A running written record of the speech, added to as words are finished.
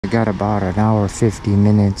I got about an hour 50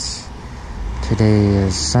 minutes. Today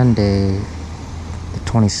is Sunday, the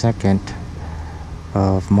 22nd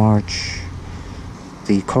of March.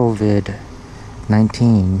 The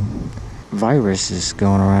COVID-19 virus is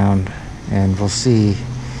going around, and we'll see.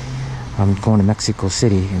 I'm going to Mexico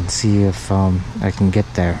City and see if I can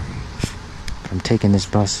get there. I'm taking this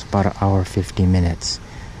bus about an hour 50 minutes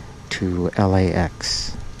to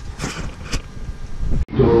LAX.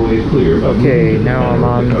 Okay, now I'm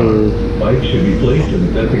on the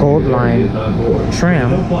Gold Line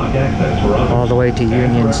tram all the way to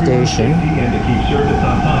Union Station.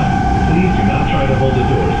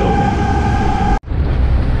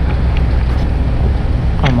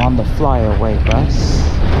 I'm on the Flyaway bus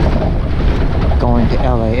going to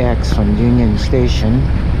LAX from Union Station,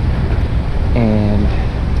 and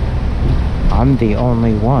I'm the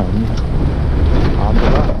only one on the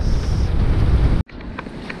bus.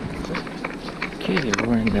 Okay,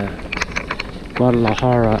 we're in the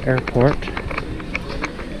Guadalajara airport.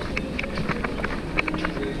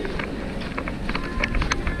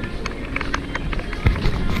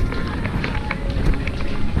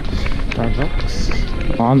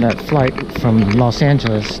 Starbucks. On that flight from Los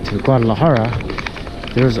Angeles to Guadalajara,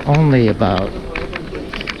 there was only about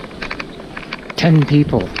 10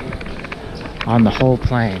 people on the whole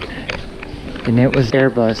plane, and it was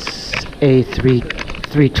Airbus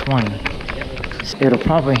A320. It'll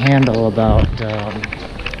probably handle about at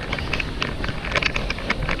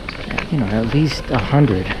least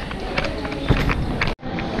 100.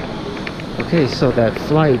 Okay, so that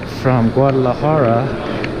flight from Guadalajara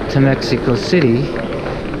to Mexico City,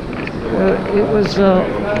 it was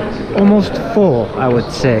almost full, I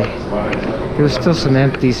would say. There was still some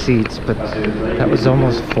empty seats, but that was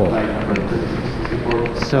almost full.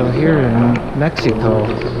 So here in Mexico,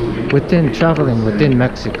 traveling within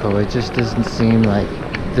Mexico, it just doesn't seem like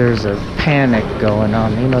there's a panic going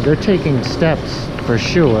on. They're taking steps for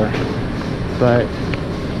sure, but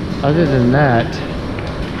other than that,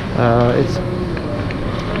 it's,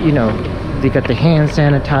 they got the hand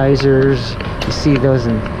sanitizers. You see those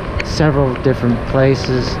in several different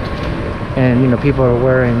places, and people are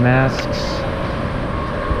wearing masks.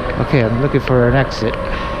 Okay, I'm looking for an exit.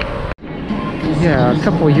 Yeah, a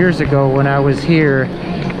couple years ago when I was here,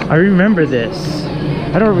 I remember this.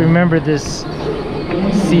 I don't remember this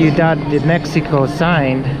Ciudad de Mexico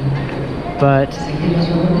sign, but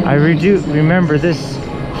I do remember this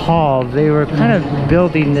hall. They were kind of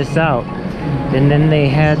building this out, and then they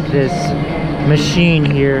had this machine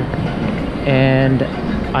here, and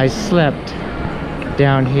I slept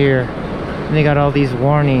down here, and they got all these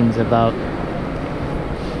warnings about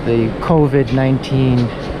the COVID-19.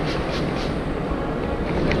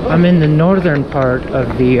 I'm in the northern part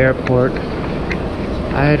of the airport.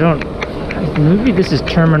 Maybe this is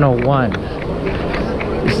Terminal 1.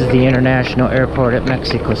 This is the international airport at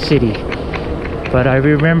Mexico City. But I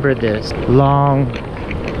remember this long,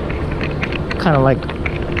 kind of like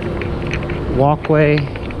walkway,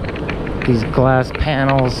 these glass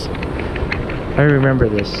panels. I remember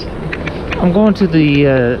this. I'm going to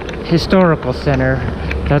the historical center.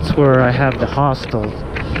 That's where I have the hostel,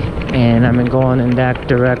 and I'm going in that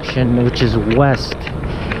direction, which is west.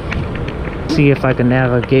 See if I can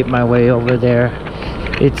navigate my way over there.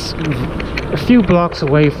 It's a few blocks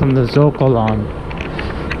away from the Zocolon,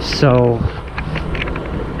 so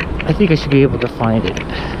I think I should be able to find it.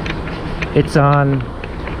 It's on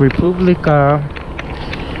República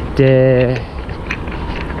de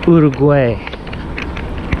Uruguay.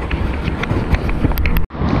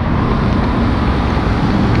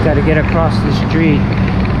 Got to get across the street.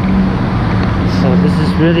 So this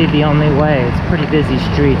is really the only way. It's a pretty busy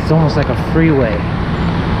street. It's almost like a freeway.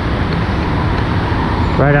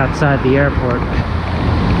 Right outside the airport.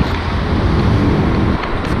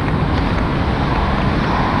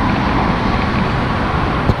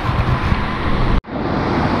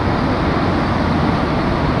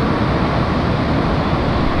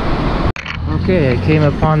 Okay, I came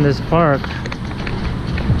upon this park.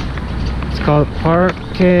 It's called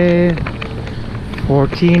Parque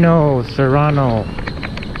Fortino Serrano.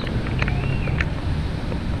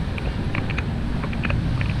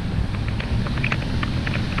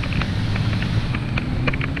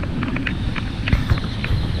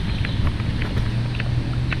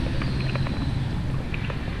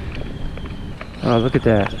 Oh, look at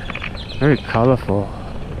that. Very colorful.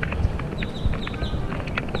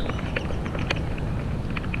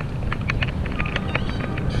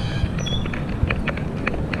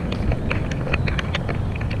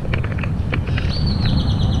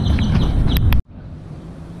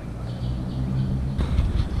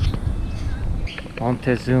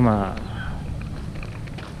 Montezuma.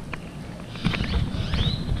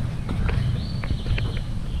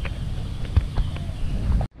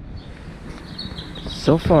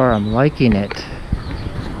 So far I'm liking it.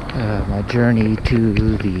 My journey to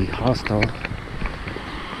the hostel.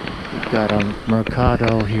 We've got a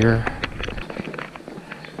Mercado here.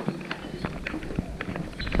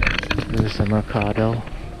 There's a Mercado.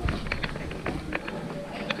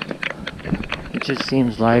 It just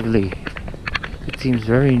seems lively. It seems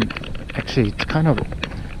very, actually it's kind of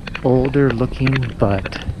older looking,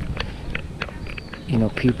 but you know,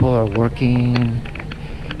 people are working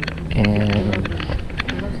and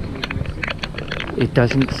it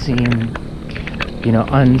doesn't seem, you know,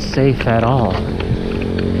 unsafe at all.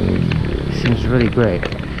 It seems really great.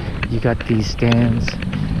 You got these stands.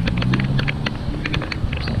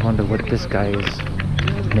 I wonder what this guy is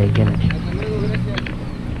making.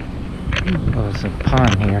 Oh, some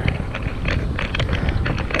pond here.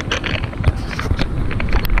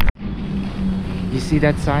 You see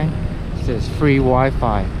that sign? It says free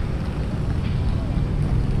Wi-Fi.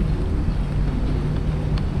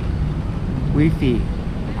 Wi-Fi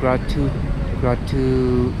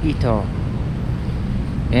gratuito,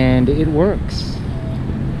 and it works.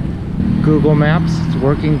 Google Maps, it's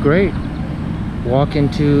working great. Walk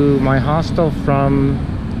into my hostel from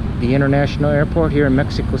the international airport here in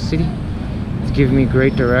Mexico City. It's giving me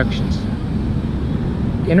great directions.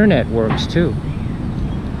 Internet works too,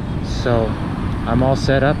 so I'm all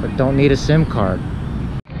set up. I don't need a SIM card.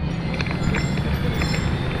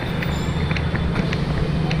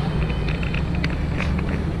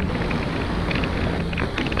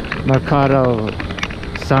 Mercado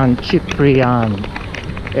San Ciprian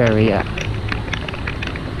area.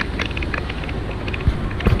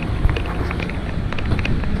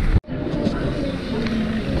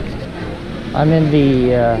 I'm in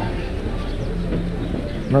the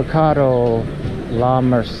Mercado La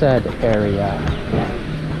Merced area.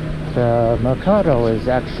 The Mercado is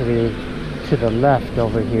actually to the left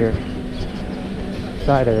over here.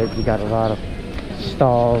 Side of it, you got a lot of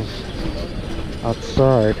stalls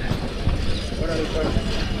outside.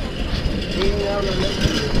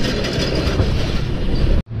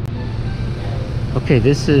 Okay,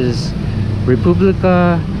 this is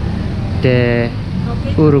República de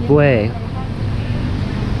Uruguay,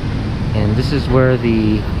 and this is where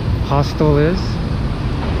the hostel is.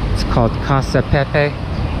 It's called Casa Pepe.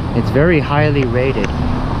 It's very highly rated.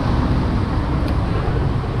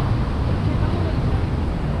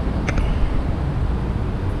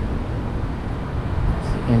 It's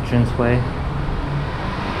the entranceway.